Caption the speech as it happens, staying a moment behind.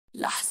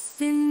Lost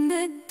in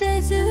the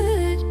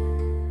desert,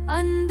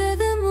 under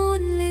the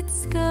moonlit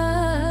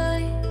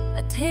sky,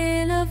 a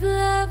tale of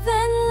love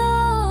and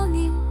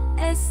longing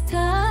as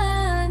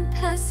time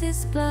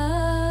passes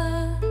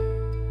by.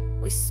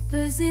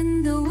 Whispers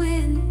in the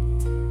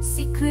wind,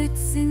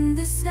 secrets in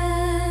the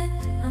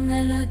sand, a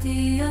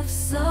melody of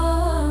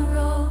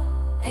sorrow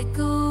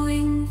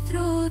echoing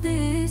through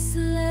this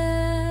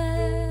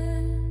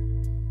land.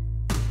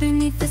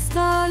 Beneath the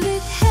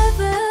starlit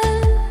heaven,